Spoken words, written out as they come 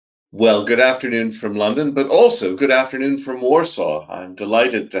Well, good afternoon from London, but also good afternoon from Warsaw. I'm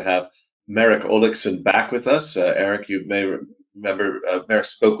delighted to have Merrick Olekson back with us. Eric, you may remember Merrick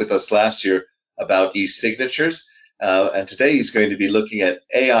spoke with us last year about e-signatures, and today he's going to be looking at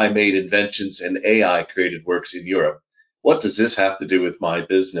AI-made inventions and AI-created works in Europe. What does this have to do with my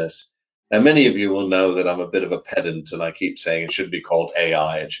business? Now, many of you will know that I'm a bit of a pedant, and I keep saying it should be called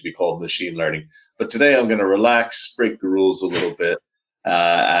AI, it should be called machine learning. But today I'm going to relax, break the rules a little bit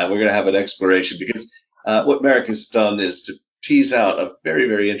and we're going to have an exploration because what Merrick has done is to tease out a very,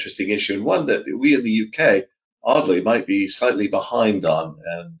 very interesting issue and one that we in the UK, oddly, might be slightly behind on.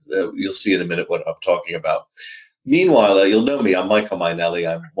 And you'll see in a minute what I'm talking about. Meanwhile, you'll know me. I'm Michael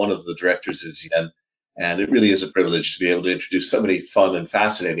Mainelli. I'm one of the directors at Zen, and it really is a privilege to be able to introduce so many fun and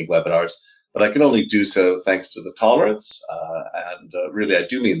fascinating webinars. But I can only do so thanks to the tolerance, and really, I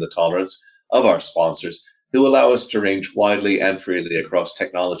do mean the tolerance of our sponsors who allow us to range widely and freely across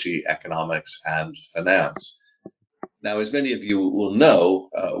technology, economics, and finance. Now, as many of you will know,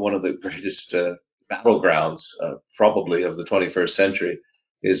 one of the greatest battlegrounds, probably of the 21st century,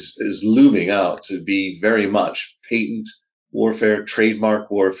 is looming out to be very much patent warfare,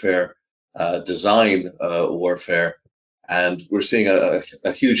 trademark warfare, design warfare, and we're seeing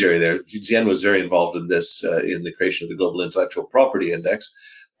a huge area there. Xian was very involved in this in the creation of the Global Intellectual Property Index.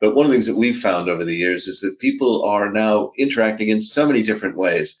 But one of the things that we've found over the years is that people are now interacting in so many different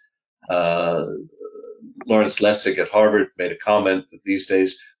ways. Uh, Lawrence Lessig at Harvard made a comment that these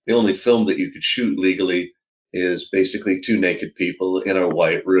days the only film that you could shoot legally is basically two naked people in a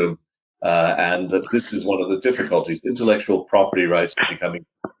white room. And that this is one of the difficulties. Intellectual property rights are becoming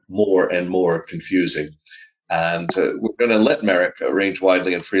more and more confusing. And we're going to let Merrick range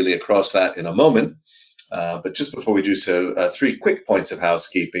widely and freely across that in a moment. But just before we do so, three quick points of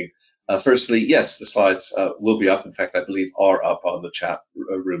housekeeping. Firstly, yes, the slides will be up. In fact, I believe are up on the chat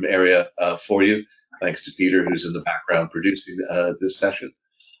room area for you, thanks to Peter, who's in the background producing this session.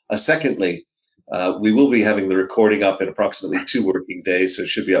 Secondly, we will be having the recording up in approximately 2 working days, so it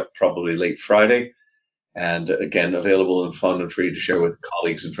should be up probably late Friday. And again, available and fun and free to share with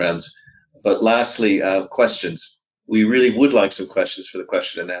colleagues and friends. But lastly, questions. We really would like some questions for the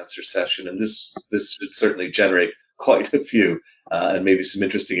question and answer session, and this should certainly generate quite a few and maybe some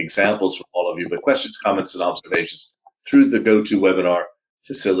interesting examples from all of you. But questions, comments, and observations through the GoToWebinar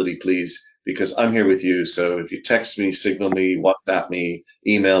facility, please, because I'm here with you. So if you text me, signal me, WhatsApp me,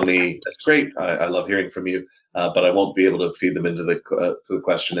 email me, that's great. I love hearing from you, but I won't be able to feed them into to the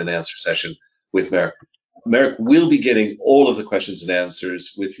question and answer session with Merrick. Merrick will be getting all of the questions and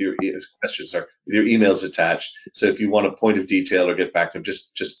answers with your questions or with your emails attached. So if you want a point of detail or get back to him,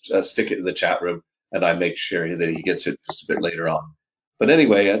 just stick it in the chat room, and I make sure that he gets it just a bit later on. But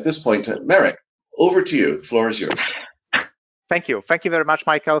anyway, at this point, Merrick, over to you. The floor is yours. Thank you. Thank you very much,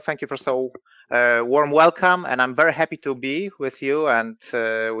 Michael. Thank you for so warm welcome. And I'm very happy to be with you and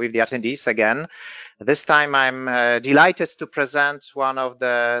with the attendees again. This time I'm delighted to present one of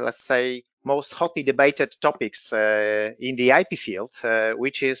the, let's say, most hotly debated topics in the IP field,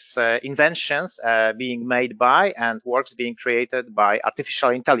 which is inventions being made by and works being created by artificial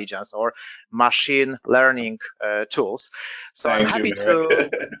intelligence or machine learning tools. So Thank I'm happy you,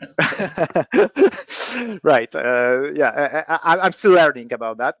 to. Right. Yeah, I'm still learning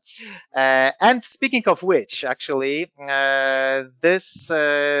about that. And speaking of which, actually, this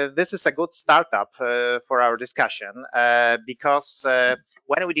is a good startup for our discussion because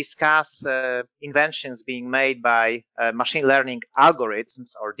when we discuss inventions being made by machine learning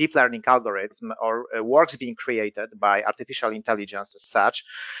algorithms or deep learning algorithms or works being created by artificial intelligence as such,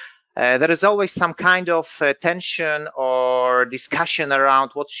 there is always some kind of tension or discussion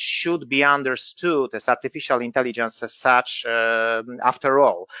around what should be understood as artificial intelligence as such after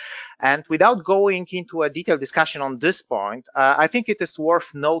all. And without going into a detailed discussion on this point, I think it is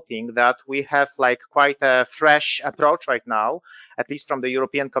worth noting that we have like quite a fresh approach right now, at least from the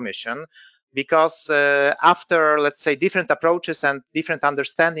European Commission, because after, let's say, different approaches and different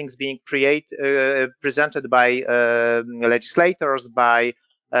understandings being presented by legislators, by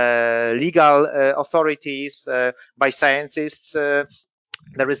legal authorities, by scientists,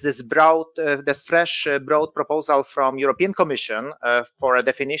 there is this fresh broad proposal from European Commission for a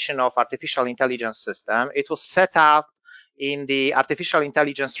definition of artificial intelligence system. It was set up in the artificial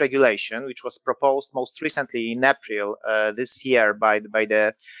intelligence regulation, which was proposed most recently in April this year by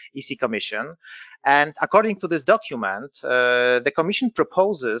the EC Commission. And according to this document, the Commission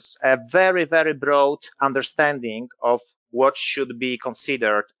proposes a very, very broad understanding of what should be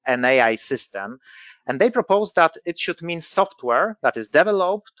considered an AI system. And they propose that it should mean software that is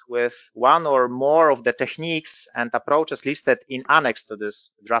developed with one or more of the techniques and approaches listed in annex to this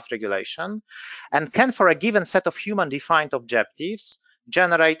draft regulation, and can, for a given set of human-defined objectives,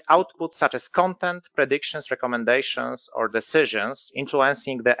 generate outputs such as content, predictions, recommendations, or decisions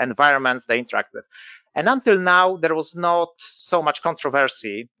influencing the environments they interact with. And until now, there was not so much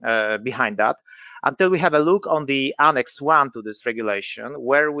controversy behind that, until we have a look on the Annex 1 to this regulation,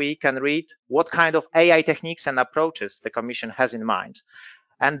 where we can read what kind of AI techniques and approaches the Commission has in mind.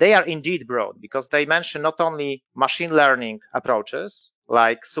 And they are indeed broad, because they mention not only machine learning approaches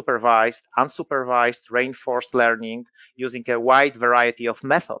like supervised, unsupervised, reinforced learning using a wide variety of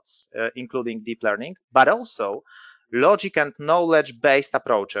methods, including deep learning, but also logic and knowledge-based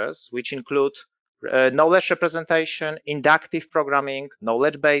approaches, which include knowledge representation, inductive programming,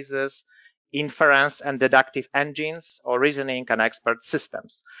 knowledge bases, inference and deductive engines, or reasoning and expert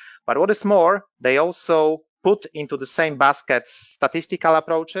systems. But what is more, they also put into the same basket statistical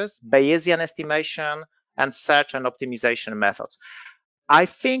approaches, Bayesian estimation, and search and optimization methods. I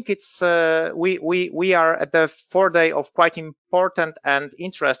think it's we are at the fourth day of quite important and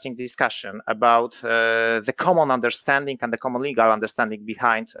interesting discussion about the common understanding and the common legal understanding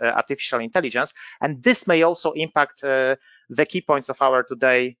behind artificial intelligence, and this may also impact the key points of our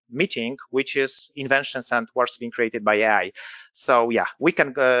today meeting, which is inventions and works being created by AI. So yeah, we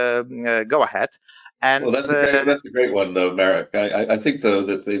can go ahead. Well, And that's a great one, though, Marek. I think though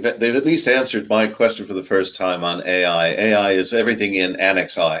that they've at least answered my question for the first time on AI. AI is everything in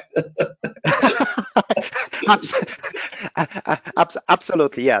Annex I.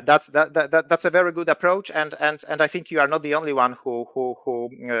 Absolutely, yeah. That's a very good approach, and I think you are not the only one who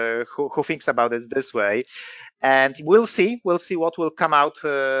thinks about it this way. And we'll see what will come out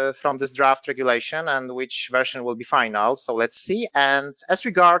from this draft regulation and which version will be final. So let's see. And as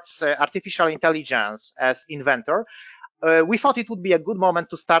regards artificial intelligence as inventor, we thought it would be a good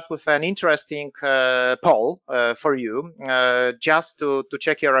moment to start with an interesting poll for you, just to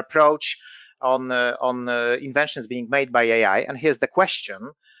check your approach on inventions being made by AI. And here's the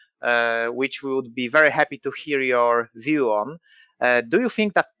question, which we would be very happy to hear your view on. Do you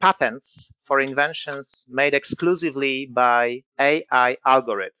think that patents for inventions made exclusively by AI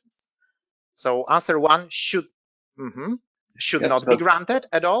algorithms? So answer one, should Yep. not be granted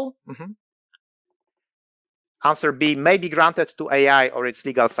at all. Answer B, may be granted to AI or its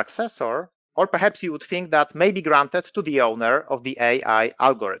legal successor, or perhaps you would think that may be granted to the owner of the AI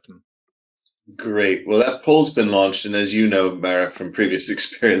algorithm. Great. Well, that poll's been launched, and as you know, Marek, from previous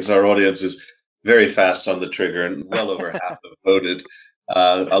experience, our audience is very fast on the trigger, and well over half have voted.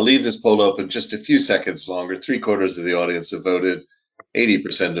 I'll leave this poll open just a few seconds longer. Three-quarters of the audience have voted.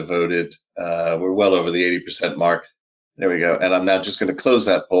 80% have voted. We're well over the 80% mark. There we go. And I'm now just going to close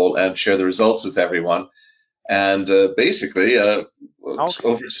that poll and share the results with everyone. And basically, Okay.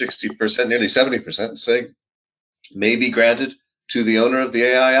 over 60%, nearly 70% saying may be granted to the owner of the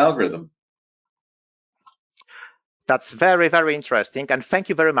AI algorithm. That's very, very interesting. And thank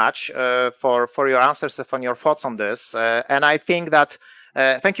you very much for your answers and for your thoughts on this. And I think that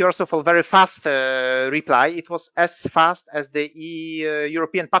thank you also for very fast reply. It was as fast as the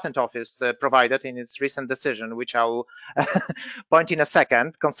European Patent Office provided in its recent decision, which I will point in a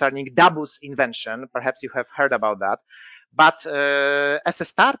second, concerning Dabus invention. Perhaps you have heard about that. But as a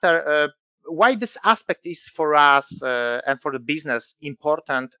starter, why this aspect is for us and for the business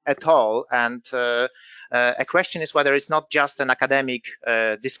important at all, and a question is whether it's not just an academic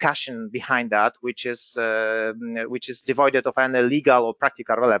discussion behind that, which is devoid of any legal or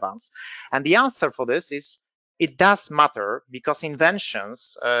practical relevance. And the answer for this is it does matter, because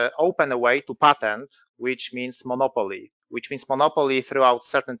inventions open a way to patent, which means monopoly throughout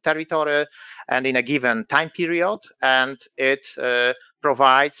certain territory and in a given time period, and it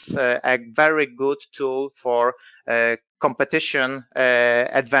provides a very good tool for competition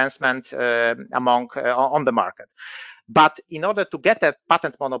advancement on the market. But in order to get a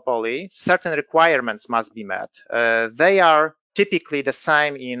patent monopoly, certain requirements must be met. They are typically the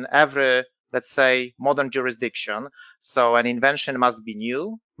same in every, let's say, modern jurisdiction. So an invention must be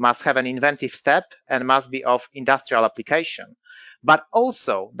new, must have an inventive step, and must be of industrial application. But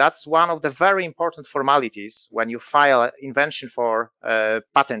also, that's one of the very important formalities when you file an invention for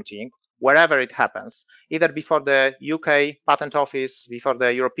patenting, wherever it happens, either before the UK Patent Office, before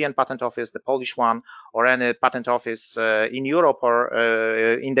the European Patent Office, the Polish one, or any patent office in Europe or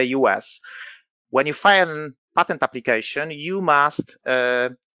in the US. When you file a patent application, you must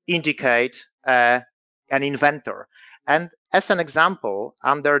indicate an inventor. And as an example,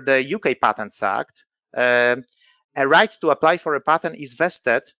 under the UK Patents Act, a right to apply for a patent is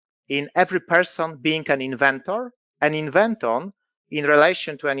vested in every person being an inventor. An inventor in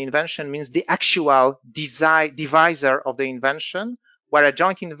relation to an invention means the actual deviser of the invention, where a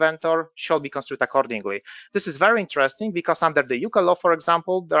joint inventor shall be construed accordingly. This is very interesting because under the UK law, for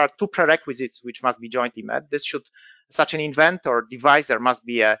example, there are two prerequisites which must be jointly met. Such an inventor, deviser must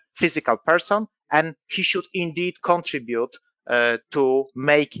be a physical person, and he should indeed contribute to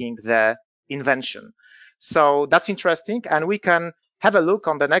making the invention. So that's interesting, and we can have a look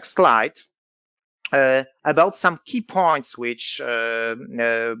on the next slide about some key points which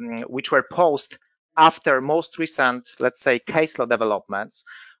were posed after most recent, let's say, case law developments,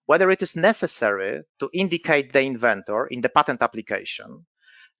 whether it is necessary to indicate the inventor in the patent application.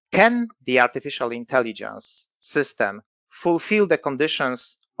 Can the artificial intelligence system fulfill the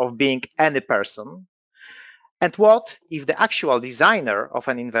conditions of being any person? And what if the actual designer of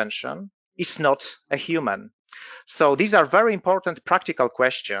an invention is not a human? So these are very important practical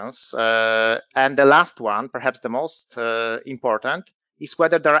questions. And the last one, perhaps the most important, is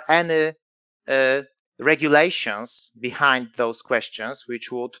whether there are any regulations behind those questions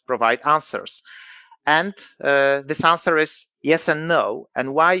which would provide answers. And this answer is yes and no.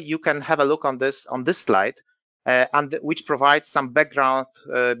 And why, you can have a look on this slide, and which provides some background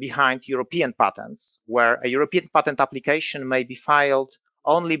behind European patents, where a European patent application may be filed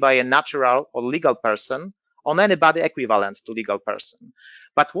only by a natural or legal person on any body equivalent to legal person.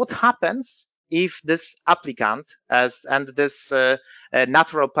 But what happens if this applicant and this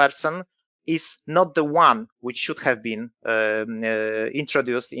natural person is not the one which should have been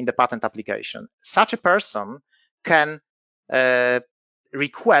introduced in the patent application? Such a person can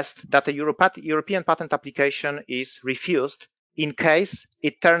request that a European patent application is refused in case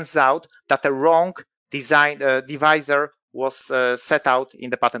it turns out that a wrong divisor was set out in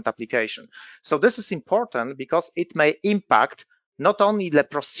the patent application. So this is important because it may impact not only the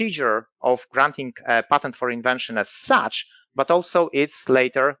procedure of granting a patent for invention as such, but also its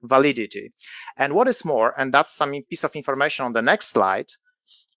later validity. And what is more, and that's some piece of information on the next slide,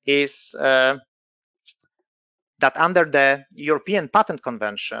 is that under the European Patent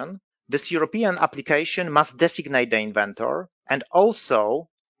Convention, this European application must designate the inventor, and also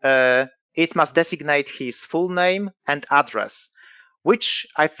it must designate his full name and address, which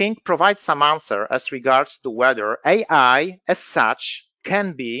I think provides some answer as regards to whether AI as such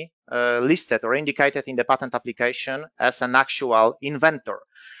can be listed or indicated in the patent application as an actual inventor.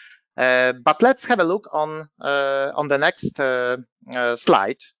 But let's have a look on the next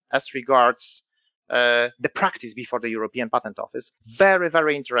slide as regards the practice before the European Patent Office. Very,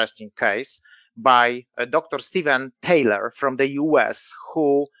 very interesting case by Dr. Stephen Taylor from the US,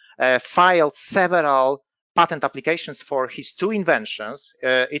 who filed several patent applications for his two inventions.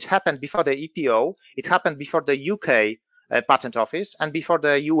 It happened before the EPO, it happened before the UK Patent Office, and before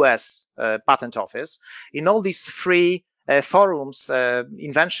the US Patent Office. In all these three forums,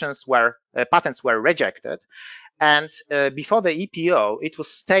 patents were rejected. And before the EPO, it was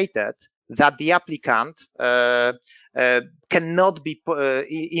stated that the applicant cannot be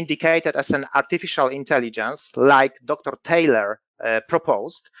indicated as an artificial intelligence like Dr. Taylor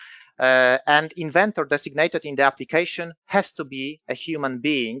proposed. And inventor designated in the application has to be a human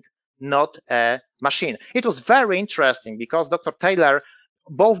being, not a machine. It was very interesting because Dr. Taylor,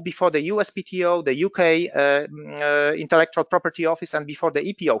 both before the USPTO, the UK Intellectual Property Office, and before the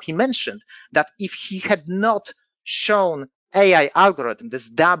EPO, he mentioned that if he had not shown AI algorithm, this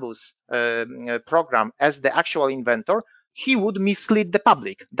DABUS program, as the actual inventor, he would mislead the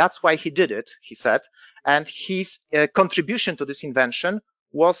public. That's why he did it, he said. And his contribution to this invention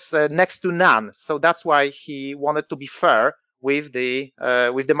was next to none. So that's why he wanted to be fair with the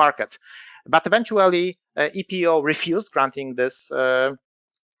market. But eventually, EPO refused granting this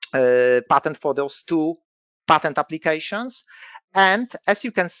patent for those two patent applications. And as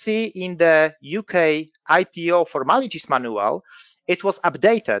you can see in the UK IPO formalities manual, it was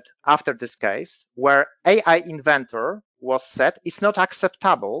updated after this case, where AI inventor was said is not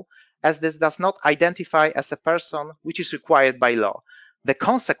acceptable, as this does not identify as a person which is required by law. The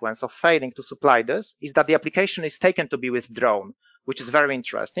consequence of failing to supply this is that the application is taken to be withdrawn, which is very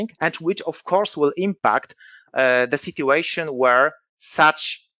interesting, and which of course will impact the situation where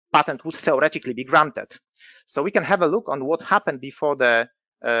such patent would theoretically be granted. So we can have a look on what happened before the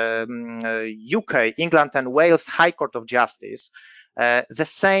UK, England and Wales High Court of Justice. The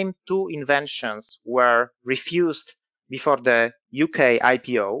same two inventions were refused before the UK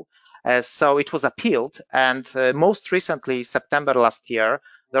IPO. So it was appealed, and most recently, September last year,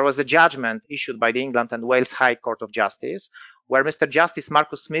 there was a judgment issued by the England and Wales High Court of Justice, where Mr. Justice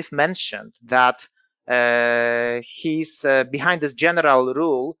Marcus Smith mentioned that he's behind this general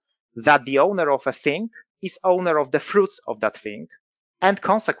rule that the owner of a thing is owner of the fruits of that thing, and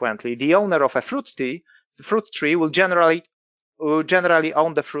consequently, the owner of a fruit tree will generally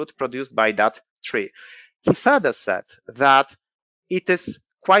own the fruit produced by that tree. He further said that it is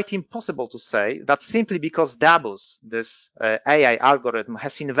quite impossible to say that simply because Dabus, this AI algorithm,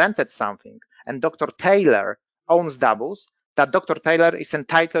 has invented something and Dr. Taylor owns Dabus, that Dr. Taylor is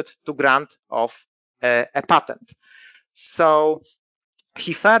entitled to grant of a patent. So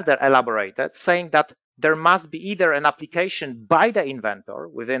he further elaborated, saying that there must be either an application by the inventor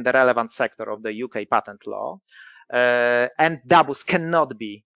within the relevant sector of the UK patent law, and Dabus cannot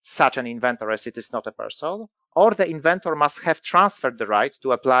be such an inventor as it is not a person, or the inventor must have transferred the right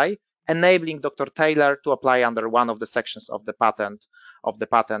to apply, enabling Dr. Taylor to apply under one of the sections of the patent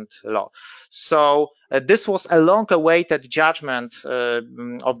law. So this was a long-awaited judgment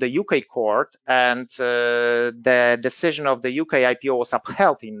of the UK court, and the decision of the UK IPO was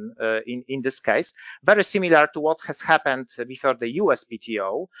upheld in this case, very similar to what has happened before the US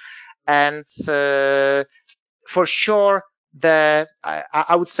PTO. And for sure,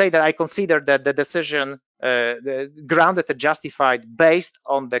 I would say that I consider that the decision grounded and justified based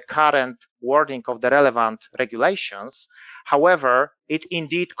on the current wording of the relevant regulations. However, it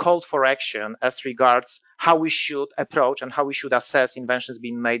indeed called for action as regards how we should approach and how we should assess inventions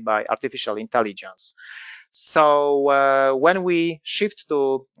being made by artificial intelligence. So when we shift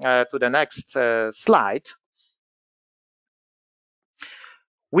to the next slide,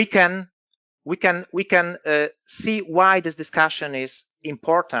 we can see why this discussion is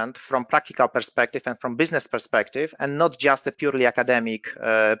important from practical perspective and from business perspective, and not just a purely academic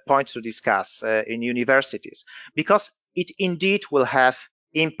point to discuss in universities, because it indeed will have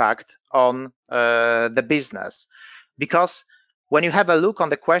impact on the business. Because when you have a look on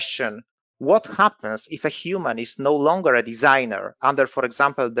the question, what happens if a human is no longer a designer under, for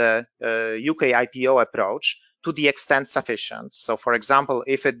example, the UK IPO approach to the extent sufficient? So, for example,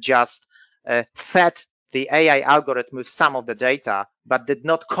 if it just fed the AI algorithm with some of the data, but did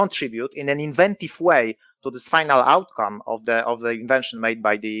not contribute in an inventive way to this final outcome of the invention made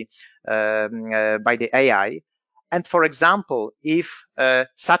by the AI. And for example, if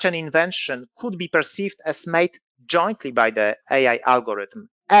such an invention could be perceived as made jointly by the AI algorithm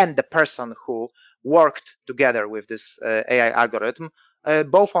and the person who worked together with this AI algorithm,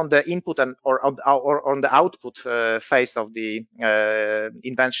 both on the input or on the output phase of the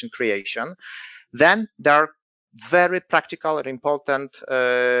invention creation, then there are very practical and important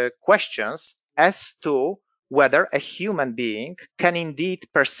questions as to whether a human being can indeed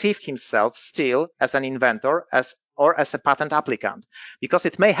perceive himself still as an inventor or as a patent applicant. Because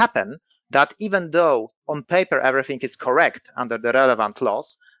it may happen that even though on paper everything is correct under the relevant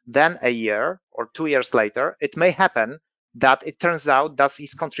laws, then a year or 2 years later, it may happen that it turns out that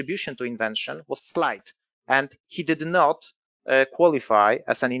his contribution to invention was slight and he did not qualify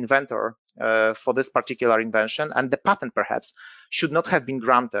as an inventor for this particular invention, and the patent perhaps should not have been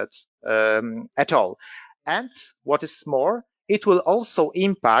granted at all. And what is more, it will also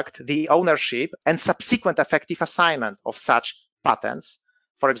impact the ownership and subsequent effective assignment of such patents.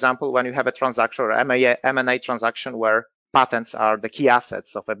 For example, when you have a transaction or M&A transaction where patents are the key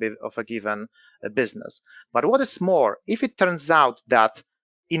assets of a given business. But what is more, if it turns out that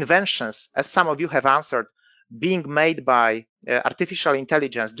inventions, as some of you have answered, being made by artificial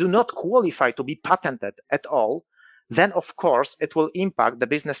intelligence do not qualify to be patented at all, then of course it will impact the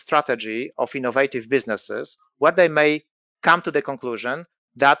business strategy of innovative businesses, where they may come to the conclusion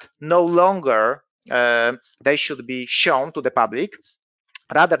that no longer they should be shown to the public.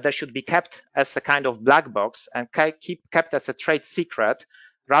 Rather, they should be kept as a kind of black box and kept as a trade secret,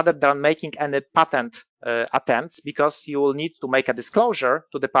 rather than making any patent attempts, because you will need to make a disclosure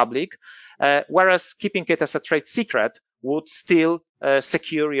to the public, whereas keeping it as a trade secret would still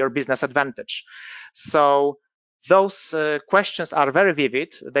secure your business advantage. So those questions are very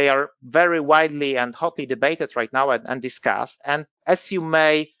vivid. They are very widely and hotly debated right now and discussed. And as you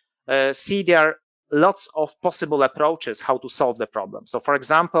may see, there are lots of possible approaches how to solve the problem. So for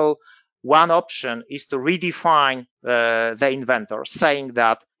example, one option is to redefine the inventor, saying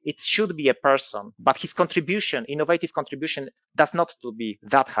that it should be a person, but his contribution, innovative contribution, does not to be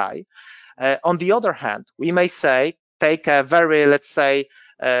that high. On the other hand, we may say, take a very, let's say,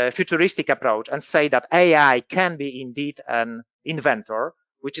 futuristic approach and say that AI can be indeed an inventor,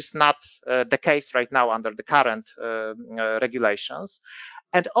 which is not the case right now under the current regulations.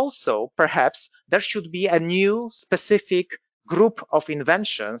 And also, perhaps, there should be a new specific group of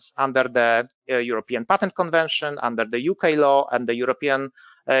inventions under the European Patent Convention, under the UK law and the European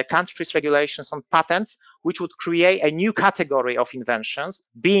countries' regulations on patents, which would create a new category of inventions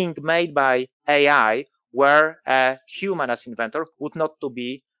being made by AI, where a human as inventor would not to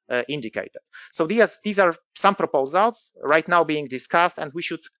be indicated. So these are some proposals right now being discussed, and we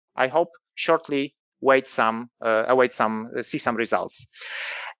should, I hope, shortly await some see some results.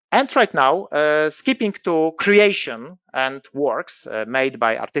 And right now, skipping to creation and works made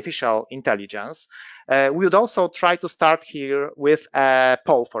by artificial intelligence, we would also try to start here with a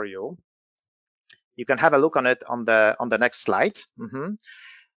poll for you. You can have a look on it on the next slide.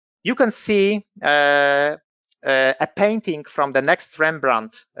 You can see a painting from the next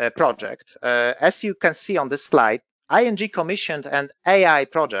Rembrandt project. As you can see on this slide, ING commissioned an AI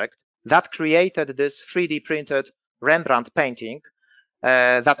project that created this 3D printed Rembrandt painting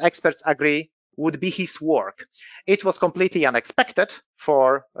that experts agree would be his work. It was completely unexpected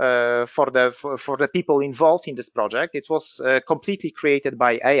for the people involved in this project. It was completely created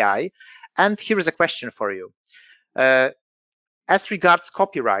by AI. And here is a question for you. As regards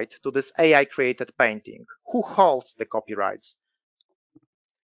copyright to this AI created painting, who holds the copyrights?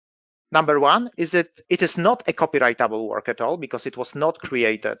 Number one is that it is not a copyrightable work at all because it was not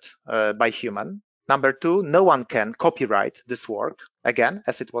created by human. Number two, no one can copyright this work, again,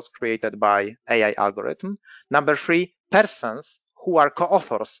 as it was created by AI algorithm. Number three, persons who are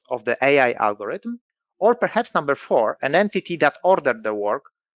co-authors of the AI algorithm. Or perhaps number four, an entity that ordered the work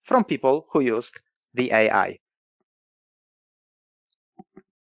from people who used the AI.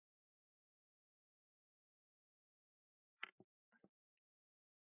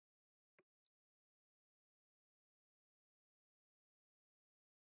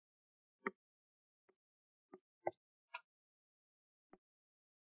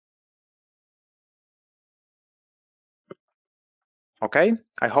 Okay,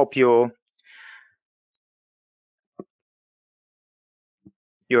 I hope you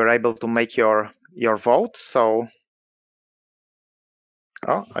are able to make your vote. So,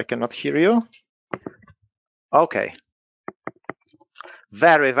 oh, I cannot hear you. Okay,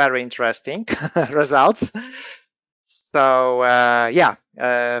 very, very interesting results. So yeah,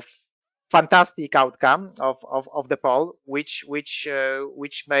 fantastic outcome of the poll, which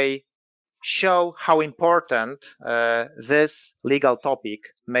may show how important this legal topic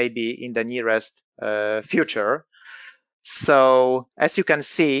may be in the nearest future. So as you can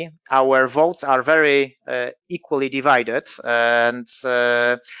see, our votes are very equally divided, and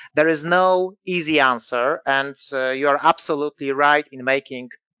there is no easy answer. And you are absolutely right in making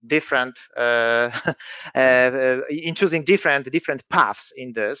different, in choosing different paths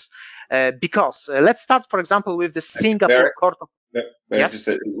in this, because let's start, for example, with the Singapore Court of. Yes. Just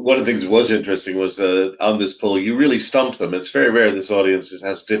say, one of the things that was interesting was on this poll, you really stumped them. It's very rare this audience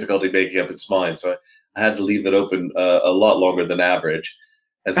has difficulty making up its mind, so I had to leave it open a lot longer than average.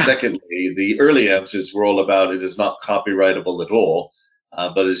 And secondly, the early answers were all about it is not copyrightable at all.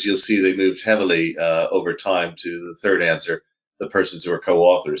 But as you'll see, they moved heavily over time to the third answer, the persons who are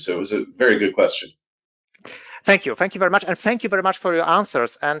co-authors. So it was a very good question. Thank you very much, and thank you very much for your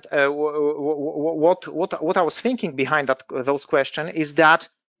answers. And what I was thinking behind those questions is that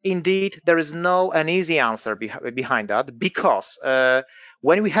indeed there is no an easy answer behind that, because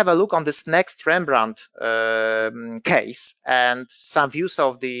when we have a look on this next Rembrandt case and some views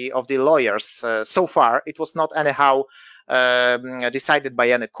of the lawyers so far, it was not anyhow decided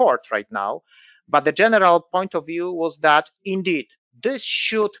by any court right now, but the general point of view was that indeed this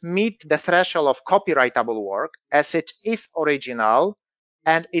should meet the threshold of copyrightable work as it is original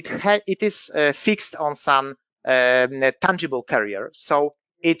and it is fixed on some tangible carrier. So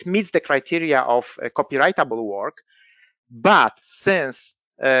it meets the criteria of copyrightable work. But since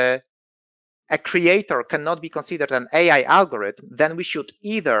a creator cannot be considered an AI algorithm, then we should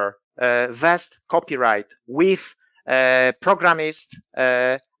either vest copyright with programmists,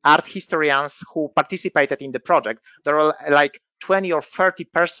 art historians who participated in the project. There are like 20 or 30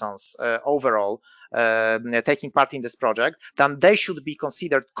 persons overall taking part in this project. Then they should be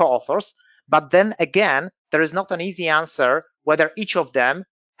considered co-authors. But then again, there is not an easy answer whether each of them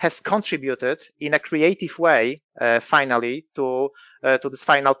has contributed in a creative way finally to this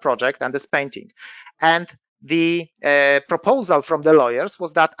final project and this painting. And the proposal from the lawyers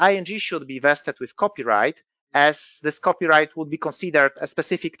was that ING should be vested with copyright, as this copyright would be considered a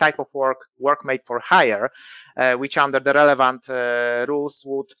specific type of work made for hire, which under the relevant rules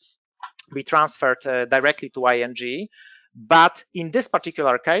would be transferred directly to ING. But in this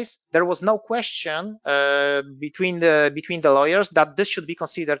particular case, there was no question between the lawyers that this should be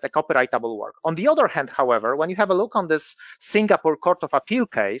considered a copyrightable work. On the other hand, however, when you have a look on this Singapore Court of Appeal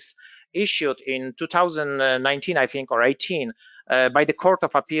case issued in 2019, I think, or 18, by the Court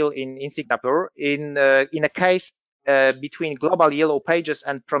of Appeal in Singapore in a case between Global Yellow Pages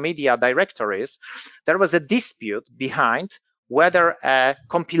and Promedia directories. There was a dispute behind whether a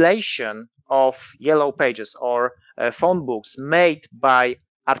compilation of Yellow Pages or phone books made by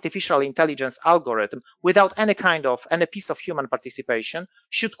artificial intelligence algorithm without any piece of human participation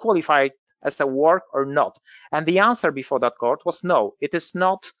should qualify as a work or not. And the answer before that court was no, it is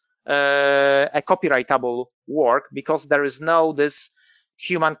not a copyrightable work because there is no this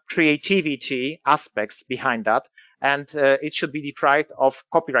human creativity aspects behind that, and it should be deprived of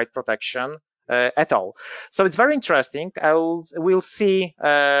copyright protection at all. So it's very interesting. We'll see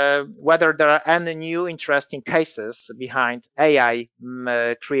whether there are any new interesting cases behind AI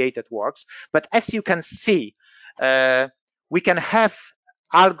created works. But as you can see, we can have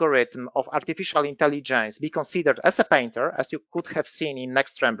algorithm of artificial intelligence be considered as a painter, as you could have seen in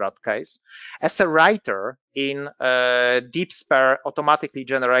next Rembrandt case, as a writer in DeepSpare automatically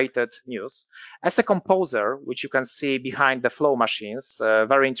generated news, as a composer, which you can see behind the Flow machines, a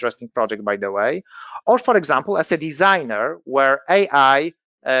very interesting project, by the way, or for example, as a designer where AI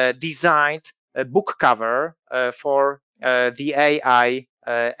designed a book cover for the AI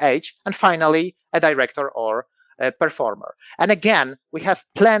age, and finally, a director or performer. And again, we have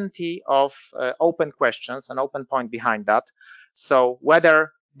plenty of open questions and open point behind that. So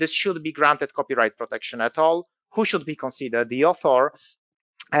whether this should be granted copyright protection at all, who should be considered the author,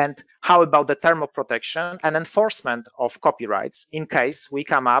 and how about the term of protection and enforcement of copyrights in case we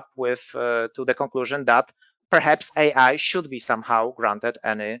come up with to the conclusion that perhaps AI should be somehow granted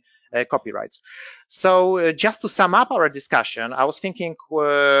any copyrights. So just to sum up our discussion, I was thinking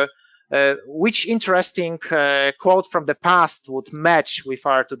which interesting quote from the past would match with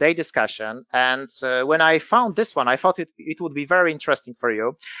our today discussion. And when I found this one, I thought it would be very interesting for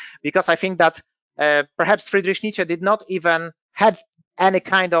you, because I think that perhaps Friedrich Nietzsche did not even have any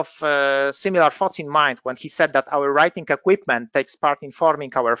kind of similar thoughts in mind when he said that our writing equipment takes part in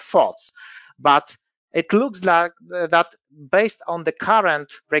forming our thoughts. But it looks like that based on the current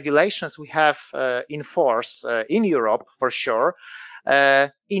regulations we have in force in Europe, for sure,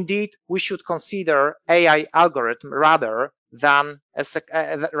 indeed, we should consider AI algorithm rather as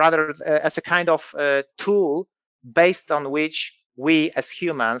a kind of tool based on which we as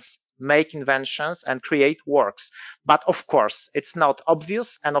humans make inventions and create works. But of course, it's not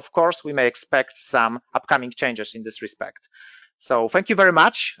obvious. And of course, we may expect some upcoming changes in this respect. So thank you very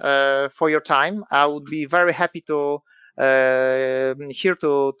much for your time. I would be very happy to here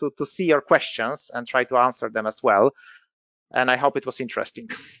to see your questions and try to answer them as well. And I hope it was interesting.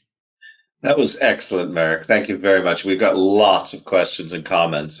 That was excellent, Marek. Thank you very much. We've got lots of questions and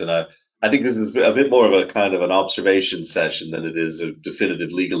comments, and I think this is a bit more of a kind of an observation session than it is a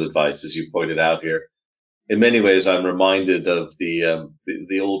definitive legal advice, as you pointed out here. In many ways, I'm reminded of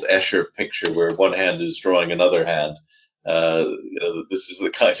the old Escher picture where one hand is drawing another hand. This is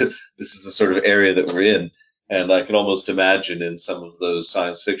this is the sort of area that we're in, and I can almost imagine in some of those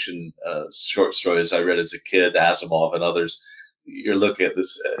science fiction short stories I read as a kid, Asimov and others, you're looking at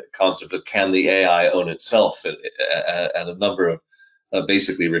this concept of can the AI own itself, and a number of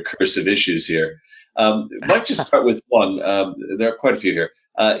basically recursive issues here. Might just start with one. There are quite a few here.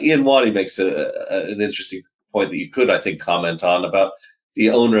 Ian Waddy makes an interesting point that you could, I think, comment on about the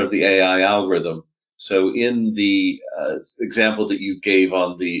owner of the AI algorithm. So in the example that you gave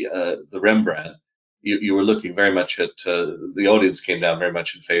on the Rembrandt, you were looking very much at the audience came down very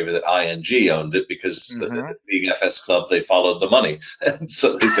much in favor that ING owned it because being FS Club, they followed the money. And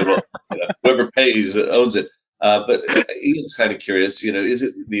so they said, well, whoever pays owns it. But Ian's kind of curious, is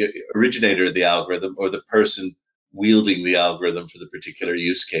it the originator of the algorithm or the person wielding the algorithm for the particular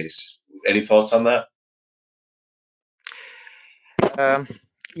use case? Any thoughts on that?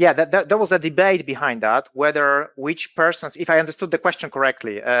 Yeah, there was a debate behind that, whether which persons, if I understood the question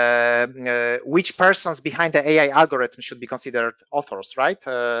correctly, which persons behind the AI algorithm should be considered authors, right?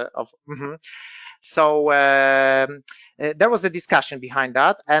 So there was a discussion behind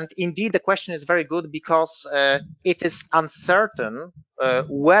that. And indeed, the question is very good because it is uncertain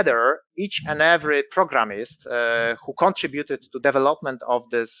whether each and every programmist who contributed to development of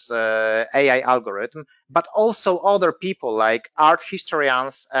this AI algorithm, but also other people like art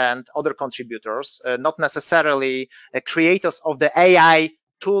historians and other contributors, not necessarily creators of the AI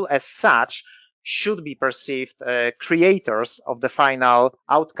tool as such, should be perceived creators of the final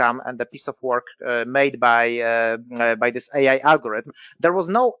outcome and the piece of work made by this AI algorithm. There was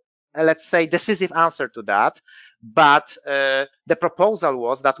no, let's say, decisive answer to that, but the proposal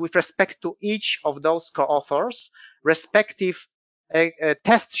was that with respect to each of those co-authors, respective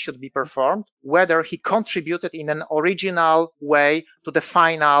tests should be performed whether he contributed in an original way to the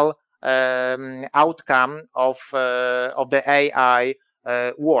final outcome of the AI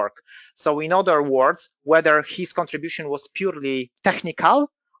work. So in other words, whether his contribution was purely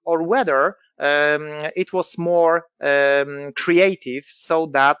technical or whether it was more creative, so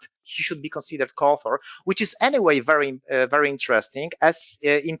that he should be considered co-author, which is anyway very interesting, as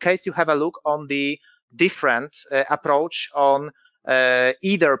in case you have a look on the different approach on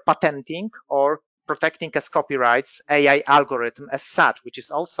either patenting or protecting as copyrights AI algorithm as such, which is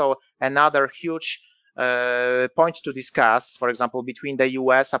also another huge point to discuss, for example, between the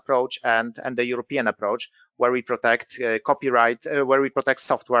US approach and the European approach, where we protect copyright, where we protect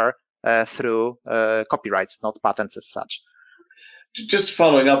software through copyrights, not patents as such. Just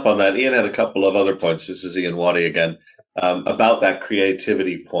following up on that, Ian had a couple of other points. This is Ian Waddy again, about that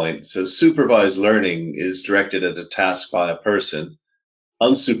creativity point. So supervised learning is directed at a task by a person.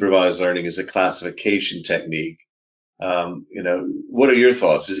 Unsupervised learning is a classification technique. What are your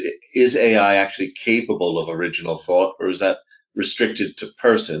thoughts? Is AI actually capable of original thought, or is that restricted to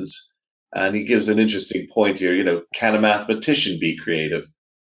persons? And he gives an interesting point here. Can a mathematician be creative?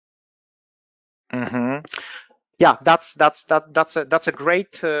 Mm-hmm. Yeah, that's a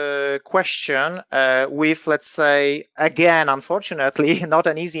great question with, let's say, again, unfortunately, not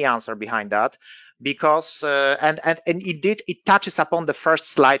an easy answer behind that, because and indeed it touches upon the first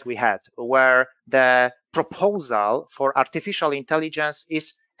slide we had, where the proposal for artificial intelligence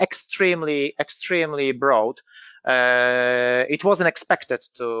is extremely broad. It wasn't expected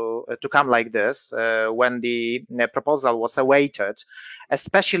to come like this when the proposal was awaited,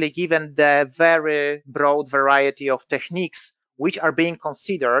 especially given the very broad variety of techniques which are being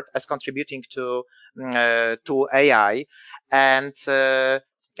considered as contributing to AI. And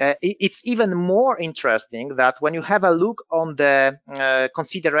it's even more interesting that when you have a look on the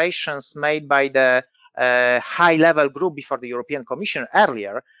considerations made by the high-level group before the European Commission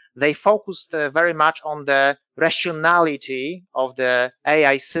earlier, they focused very much on the rationality of the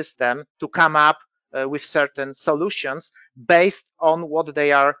AI system to come up with certain solutions based on what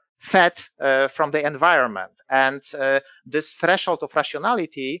they are fed from the environment. And this threshold of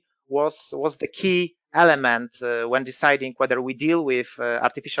rationality was the key element when deciding whether we deal with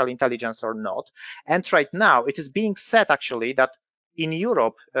artificial intelligence or not. And right now, it is being said actually that in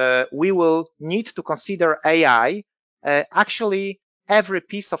Europe, we will need to consider AI actually every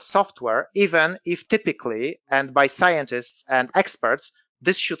piece of software, even if typically, and by scientists and experts,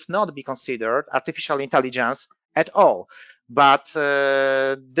 this should not be considered artificial intelligence at all. But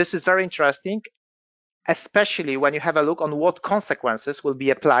this is very interesting, especially when you have a look on what consequences will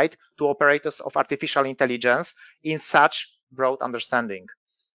be applied to operators of artificial intelligence in such broad understanding.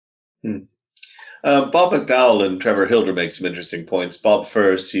 Hmm. Bob McDowell and Trevor Hilder make some interesting points. Bob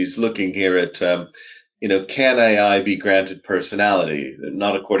first, he's looking here at, can AI be granted personality?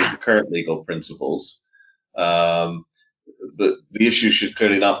 Not according to current legal principles. Um, but the issue should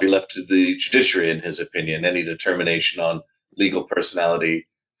clearly not be left to the judiciary, in his opinion. Any determination on legal personality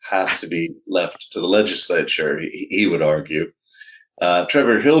has to be left to the legislature, he would argue.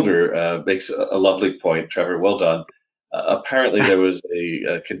 Trevor Hilder makes a lovely point. Trevor, well done. Apparently, there was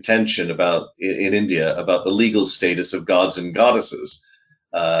a contention in India about the legal status of gods and goddesses,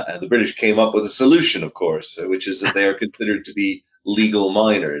 and the British came up with a solution, of course, which is that they are considered to be legal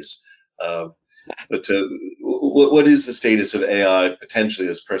minors. But what is the status of AI potentially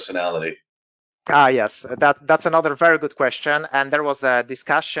as personality? Yes, that's another very good question. And there was a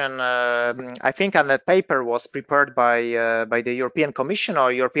discussion, I think, and a paper was prepared by the European Commission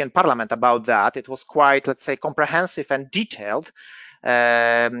or European Parliament about that. It was quite, let's say, comprehensive and detailed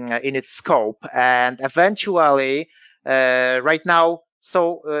in its scope. And eventually, right now,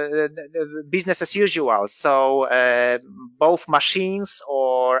 so business as usual. So both machines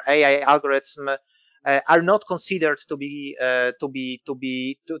or AI algorithms are not considered to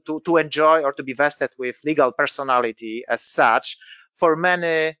enjoy or to be vested with legal personality as such for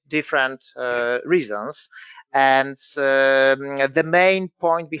many different reasons. And the main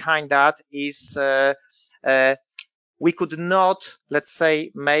point behind that is we could not, let's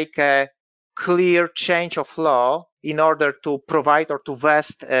say, make a clear change of law in order to provide or to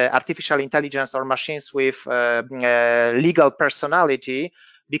vest artificial intelligence or machines with legal personality,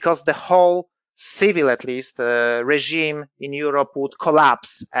 because the whole civil, at least, regime in Europe would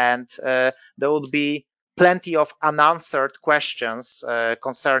collapse, and there would be plenty of unanswered questions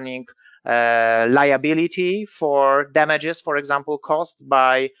concerning liability for damages, for example, caused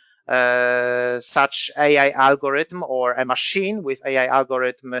by such AI algorithm or a machine with AI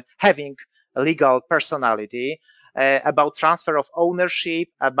algorithm having legal personality. about transfer of ownership,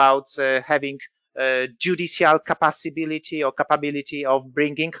 about having judicial capability or capability of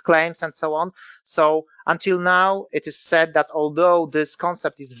bringing claims and so on. So until now, it is said that although this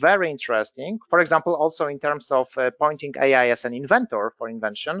concept is very interesting, for example, also in terms of pointing AI as an inventor for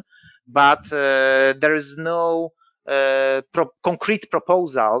invention, but there is no concrete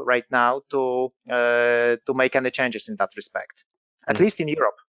proposal right now to make any changes in that respect, at least in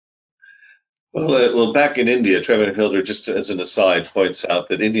Europe. Well, back in India, Trevor Hilder, just as an aside, points out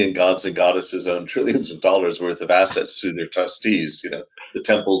that Indian gods and goddesses own trillions of dollars worth of assets through their trustees. The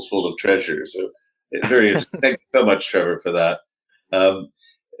temple's full of treasure. So, very interesting. Thank you so much, Trevor, for that. Um,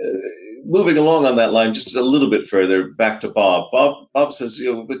 uh, Moving along on that line, just a little bit further, back to Bob. Bob says,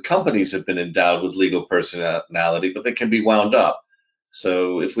 the companies have been endowed with legal personality, but they can be wound up.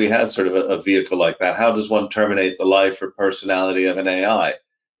 So, if we had sort of a vehicle like that, how does one terminate the life or personality of an AI?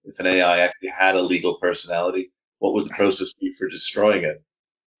 If an AI actually had a legal personality, what would the process be for destroying it?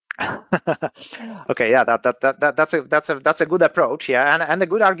 Okay, yeah, that's a good approach, yeah, and a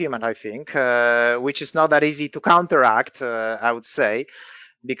good argument, I think, which is not that easy to counteract, I would say,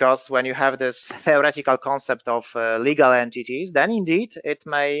 because when you have this theoretical concept of legal entities, then indeed it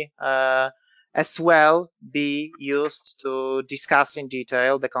may as well be used to discuss in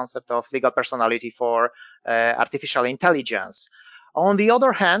detail the concept of legal personality for artificial intelligence. On the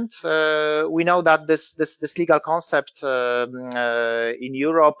other hand, we know that this legal concept in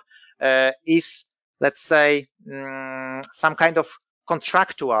Europe is, let's say, some kind of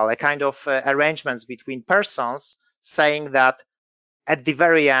contractual, a kind of arrangements between persons saying that at the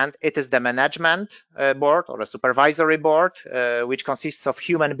very end, it is the management board or a supervisory board, which consists of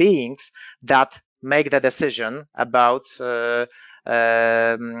human beings that make the decision about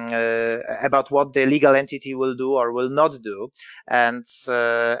what the legal entity will do or will not do. And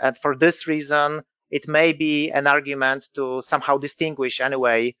for this reason, it may be an argument to somehow distinguish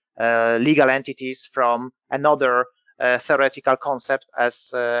anyway legal entities from another theoretical concept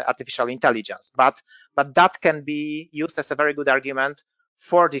as artificial intelligence. But that can be used as a very good argument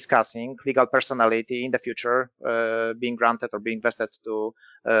for discussing legal personality in the future being granted or being vested to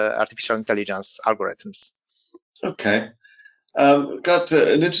artificial intelligence algorithms. Okay. Got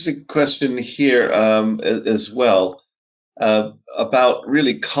an interesting question here as well about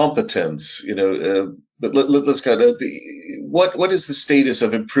really competence. But let's go to what is the status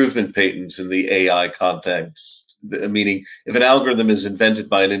of improvement patents in the AI context? Meaning, if an algorithm is invented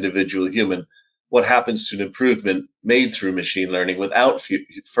by an individual human, what happens to an improvement made through machine learning without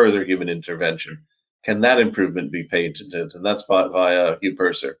further human intervention? Can that improvement be patented? And that's via Hugh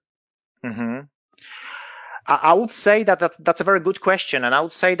Purser. Mm-hmm. I would say that's a very good question, and I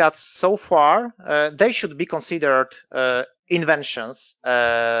would say that so far they should be considered inventions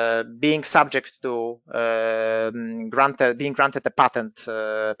being subject to being granted a patent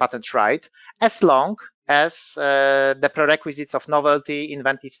right, as long as the prerequisites of novelty,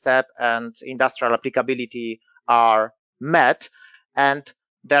 inventive step, and industrial applicability are met, and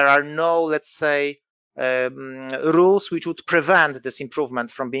there are no, let's say, rules which would prevent this improvement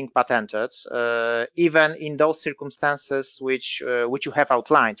from being patented, even in those circumstances which you have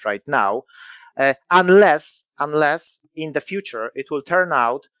outlined right now, unless in the future it will turn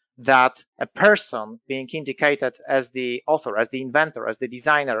out that a person being indicated as the author, as the inventor, as the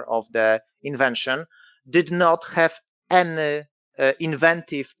designer of the invention did not have any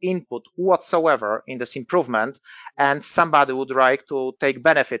inventive input whatsoever in this improvement, and somebody would like to take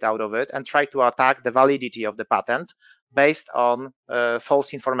benefit out of it and try to attack the validity of the patent based on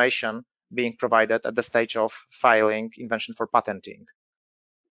false information being provided at the stage of filing invention for patenting.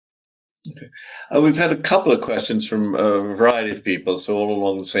 Okay. We've had a couple of questions from a variety of people, so all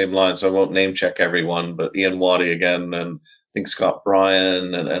along the same lines. I won't name check everyone, but Ian Waddy again, and I think Scott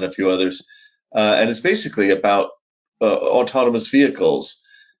Bryan and a few others. And it's basically about autonomous vehicles,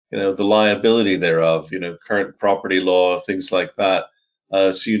 the liability thereof, current property law, things like that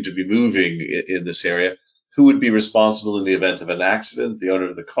seem to be moving in this area. Who would be responsible in the event of an accident? The owner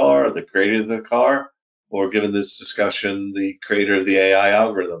of the car, the creator of the car, or given this discussion, the creator of the AI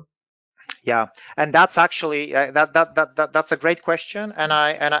algorithm? Yeah, and that's actually that's a great question, and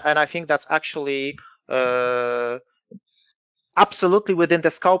I think that's actually absolutely within the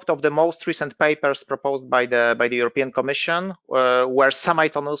scope of the most recent papers proposed by the European Commission, where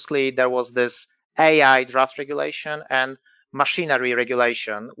simultaneously there was this AI draft regulation and machinery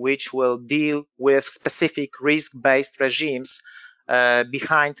regulation, which will deal with specific risk-based regimes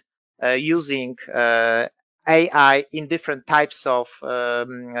behind using AI in different types of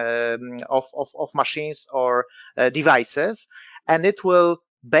machines or devices, and it will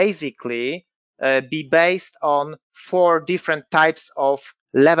basically be based on four different types of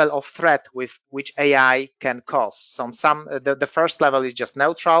level of threat with which AI can cause. The first level is just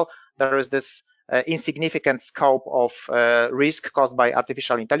neutral. There is this insignificant scope of risk caused by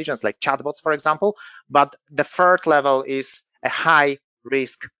artificial intelligence, like chatbots, for example. But the third level is a high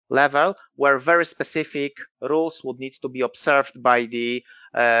risk level where very specific rules would need to be observed by the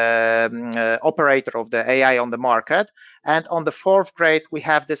operator of the AI on the market. And on the fourth grade, we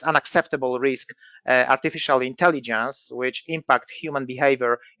have this unacceptable risk, artificial intelligence, which impact human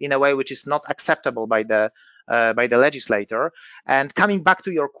behavior in a way which is not acceptable by the legislator. And coming back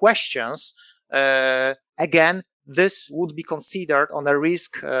to your questions, again, this would be considered on a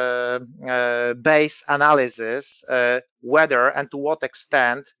risk-based analysis, whether and to what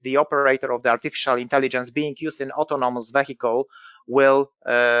extent the operator of the artificial intelligence being used in autonomous vehicle will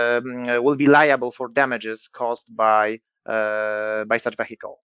be liable for damages caused by such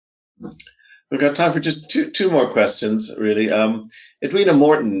vehicle. We've got time for just two more questions, really. Edwina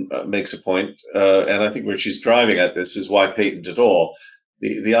Morton makes a point, and I think where she's driving at this is why patent at all.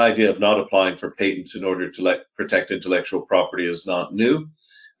 The idea of not applying for patents in order to protect intellectual property is not new.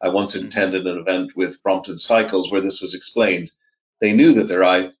 I once attended an event with Brompton Cycles where this was explained. They knew that their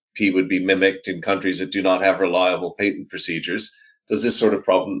IP would be mimicked in countries that do not have reliable patent procedures. Does this sort of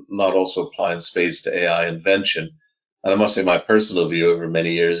problem not also apply in spades to AI invention? And I must say, my personal view over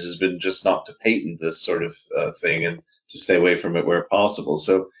many years has been just not to patent this sort of thing and to stay away from it where possible.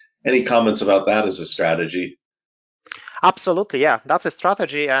 So, any comments about that as a strategy? Absolutely, yeah, that's a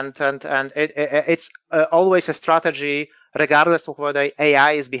strategy, and it's always a strategy, regardless of whether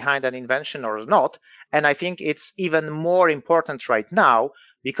AI is behind an invention or not. And I think it's even more important right now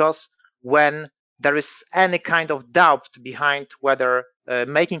because when there is any kind of doubt behind whether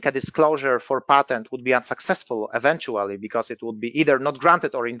making a disclosure for patent would be unsuccessful eventually because it would be either not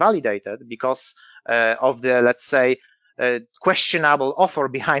granted or invalidated because of the, let's say, questionable offer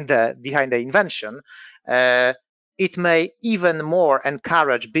behind the invention. It may even more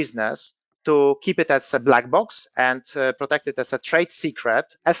encourage business to keep it as a black box and protect it as a trade secret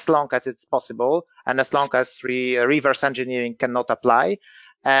as long as it's possible and as long as reverse engineering cannot apply,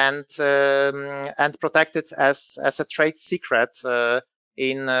 and protect it as a trade secret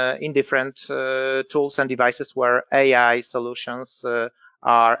in different tools and devices where AI solutions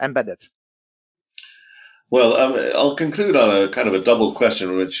are embedded. Well, I'll conclude on a kind of a double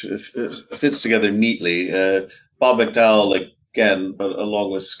question, which fits together neatly. Bob McDowell, again, but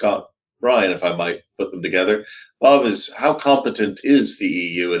along with Scott Bryan, if I might put them together. Bob is, how competent is the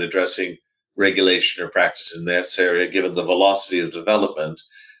EU in addressing regulation or practice in this area, given the velocity of development?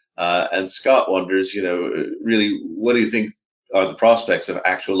 And Scott wonders, really, what do you think are the prospects of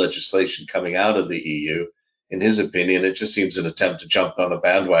actual legislation coming out of the EU? In his opinion, it just seems an attempt to jump on a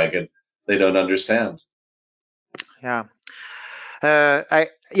bandwagon they don't understand. Yeah. I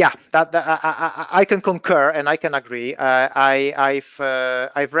can concur and I can agree. I've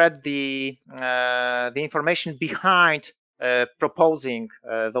read the information behind proposing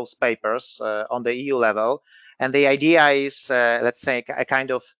those papers on the EU level, and the idea is, let's say, a kind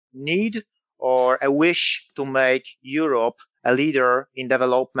of need or a wish to make Europe a leader in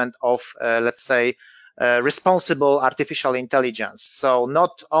development of, let's say, responsible artificial intelligence. So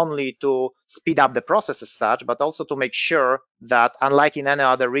not only to speed up the process as such, but also to make sure that, unlike in any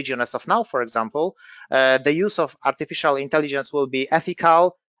other region as of now, for example, the use of artificial intelligence will be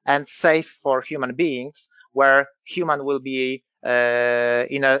ethical and safe for human beings, where human will be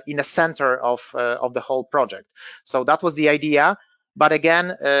in a center of the whole project. So that was the idea. But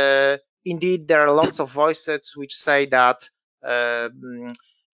again, indeed, there are lots of voices which say that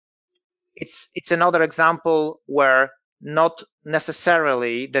it's another example where not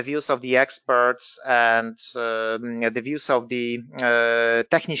necessarily the views of the experts and the views of the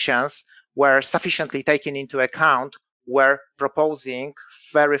technicians were sufficiently taken into account, were proposing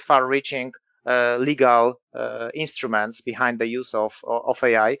very far-reaching legal instruments behind the use of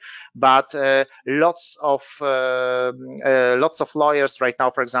AI. But lots of lawyers right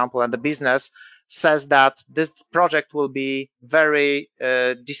now, for example, and the business says that this project will be very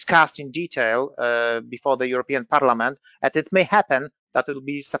discussed in detail before the European Parliament, and it may happen that it will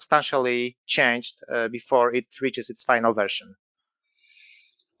be substantially changed before it reaches its final version.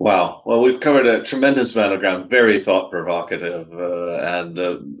 Wow. Well, we've covered a tremendous amount of ground, very thought provocative, and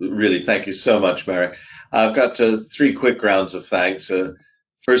really thank you so much, Marek. I've got three quick rounds of thanks.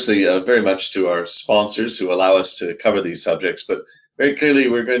 Firstly, very much to our sponsors who allow us to cover these subjects, but very clearly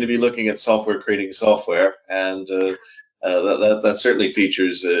we're going to be looking at software creating software, and that certainly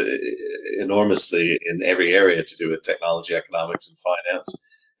features enormously in every area to do with technology, economics, and finance.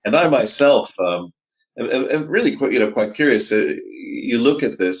 And I myself am really quite, quite curious. You look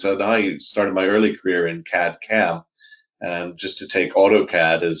at this, and I started my early career in CAD CAM, and just to take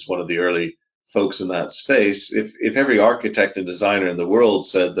AutoCAD as one of the early folks in that space, if every architect and designer in the world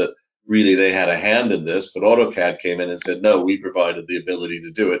said that really they had a hand in this, but AutoCAD came in and said, no, we provided the ability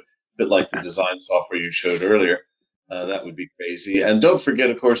to do it, a bit like the design software you showed earlier, that would be crazy. And don't forget,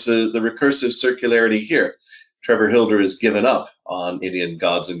 of course, the recursive circularity here. Trevor Hilder has given up on Indian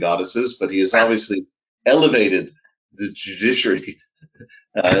gods and goddesses, but he has obviously elevated the judiciary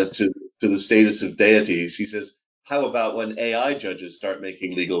to the status of deities. He says, "How about when AI judges start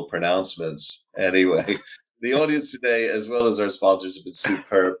making legal pronouncements?" Anyway, the audience today, as well as our sponsors, have been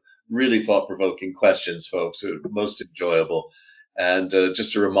superb. Really thought-provoking questions, folks. Most enjoyable. And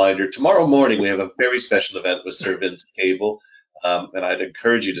just a reminder: tomorrow morning we have a very special event with Sir Vince Cable. And I'd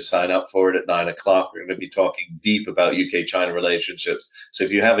encourage you to sign up for it at 9 o'clock. We're going to be talking deep about UK-China relationships. So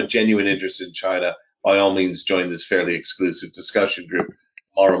if you have a genuine interest in China, by all means, join this fairly exclusive discussion group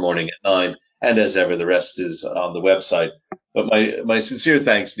tomorrow morning at 9. And as ever, the rest is on the website. But my sincere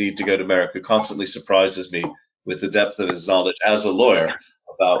thanks need to go to Merrick, who constantly surprises me with the depth of his knowledge as a lawyer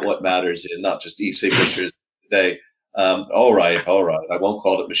about what matters in not just e-signatures today. All right. I won't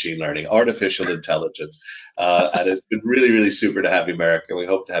call it machine learning, artificial intelligence. And it's been really, really super to have you, Merrick, and we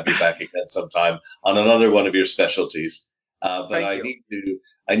hope to have you back again sometime on another one of your specialties. But Thank you.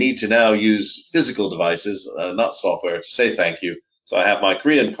 I need to now use physical devices, not software, to say thank you. So I have my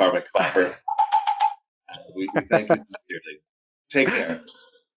Korean karmic clapper. We thank you sincerely. Take care.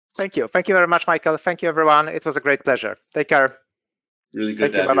 Thank you. Thank you very much, Michael. Thank you, everyone. It was a great pleasure. Take care. Really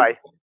good Thank to you. have Bye you. bye.